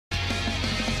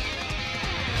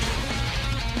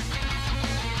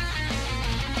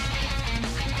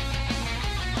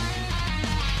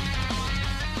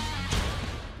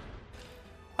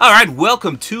Alright,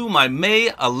 welcome to my May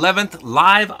 11th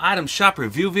live item shop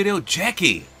review video.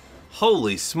 Jackie,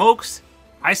 holy smokes.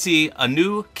 I see a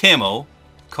new camo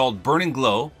called Burning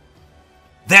Glow.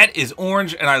 That is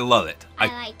orange and I love it. I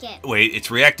like it. Wait, it's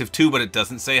reactive too, but it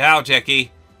doesn't say how, Jackie.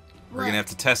 We're What? going to have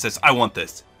to test this. I want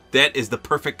this. That is the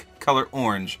perfect color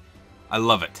orange. I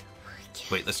love it.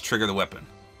 Wait, let's trigger the weapon.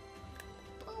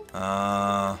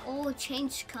 Oh,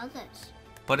 change colors.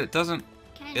 But it doesn't...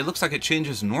 Kinda. It looks like it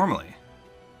changes normally.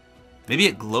 Maybe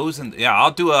it glows in... Yeah,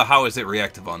 I'll do a how is it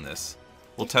reactive on this.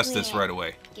 We'll test this right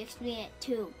away. Gift me it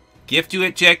too. Gift you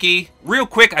it, Jackie. Real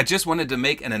quick, I just wanted to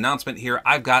make an announcement here.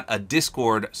 I've got a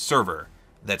Discord server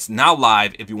that's now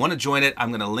live. If you want to join it, I'm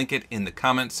going to link it in the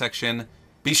comment section.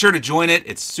 Be sure to join it.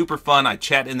 It's super fun. I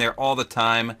chat in there all the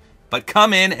time. But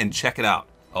come in and check it out.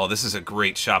 Oh, this is a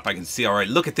great shop. I can see all right.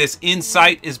 Look at this.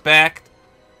 Insight is back.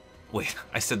 Wait,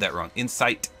 I said that wrong.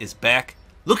 Insight is back.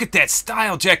 Look at that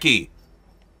style, Jackie.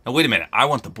 Now, wait a minute. I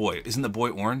want the boy. Isn't the boy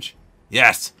orange?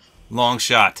 Yes. Long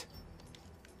shot.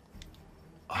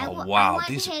 Oh, wow.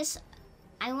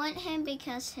 I want him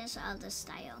because his other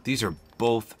style. These are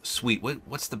both sweet.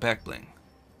 What's the back bling?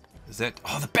 Is that...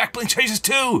 Oh, the back bling changes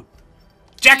too!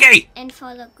 Jackie! And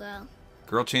for the girl.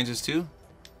 Girl changes too?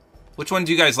 Which one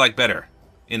do you guys like better?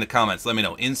 In the comments, let me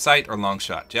know. Insight or long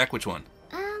shot? Jack, which one?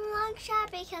 Long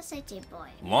shot because it's a boy.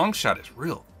 Long shot is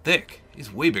real thick.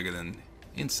 He's way bigger than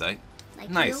Insight. Like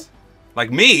nice. you?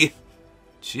 Like me?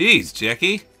 Jeez,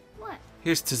 Jackie. What?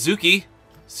 Here's Tazuki.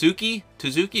 Suki?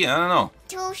 Tazuki? I don't know.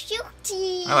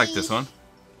 Tazuki. I like this one.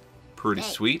 Pretty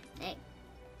sweet.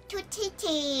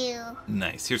 Tutito.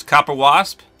 Nice. Here's Copper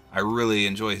Wasp. I really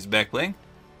enjoy his back bling.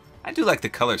 I do like the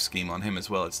color scheme on him as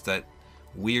well. It's that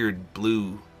weird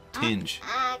blue tinge.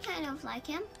 I kind of like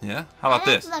him. Yeah? How about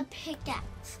this? I like the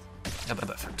pickaxe. Yeah,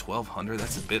 but for 1200,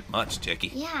 that's a bit much,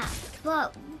 Jackie. Yeah,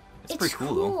 but It's pretty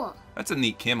cool, though. That's a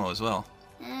neat camo as well.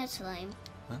 That's lame.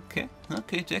 Okay,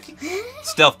 okay, Jackie.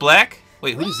 Stealth Black.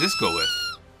 Wait, who does this go with?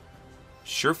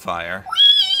 Surefire.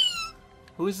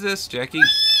 Who is this, Jackie?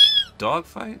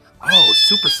 Dogfight? Oh,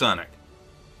 Supersonic.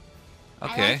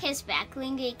 Okay. I like his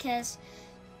backbling because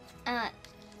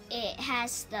it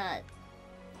has the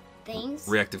things.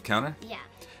 Reactive counter? Yeah.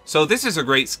 So this is a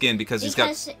great skin because he's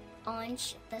got...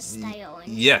 orange, the style orange.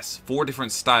 Yes, 4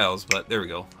 different styles, but there we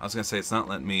go. I was going to say it's not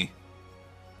letting me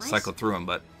cycle through them,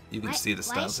 but you can see the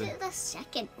styles Why there. is it the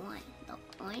second one,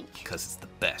 the orange? Because it's the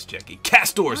best, Jackie.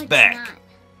 Castor's back!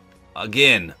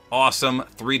 Again, awesome.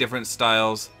 3 different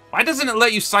styles. Why doesn't it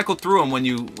let you cycle through them when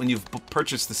you've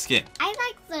purchased the skin? I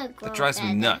like the girl. That drives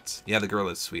me nuts. Yeah, the girl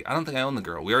is sweet. I don't think I own the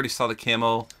girl. We already saw the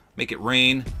camo. Make it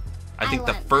rain. I think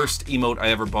the first emote I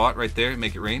ever bought right there.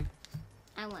 Make it rain.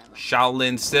 I want that.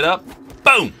 Shaolin sit up.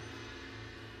 Boom!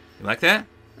 You like that?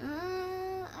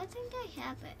 I think I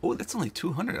have it. Oh, that's only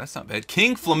 200. That's not bad.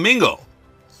 King Flamingo.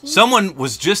 Someone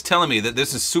was just telling me that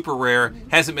this is super rare.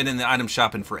 Hasn't been in the item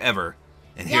shop in forever.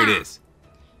 And here it is.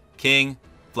 King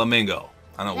Flamingo.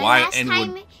 I don't know why anyone... Last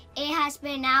time it has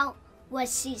been out was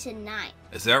season 9.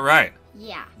 Is that right?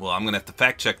 Yeah. Well, I'm going to have to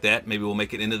fact check that. Maybe we'll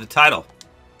make it into the title.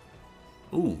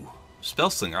 Ooh,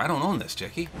 Spellslinger. I don't own this,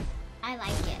 Jackie. I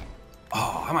like it.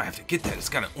 Oh, I might have to get that. It's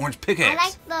got an orange pickaxe. I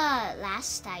like the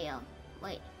last style.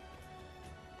 Wait.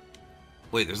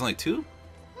 Wait, there's only 2?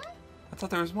 I thought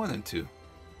there was more than 2.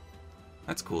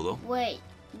 That's cool, though. Wait,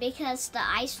 because the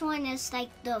ice one is like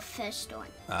the first one.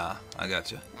 Ah, I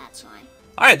got you. That's why.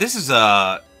 All right, this is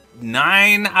a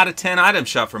 9 out of 10 item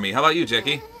shop for me. How about you,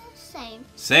 Jackie? Same.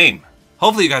 Same.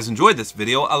 Hopefully you guys enjoyed this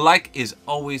video. A like is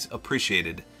always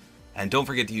appreciated. And don't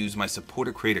forget to use my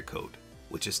Support-A-Creator Code,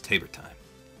 which is Tabor time.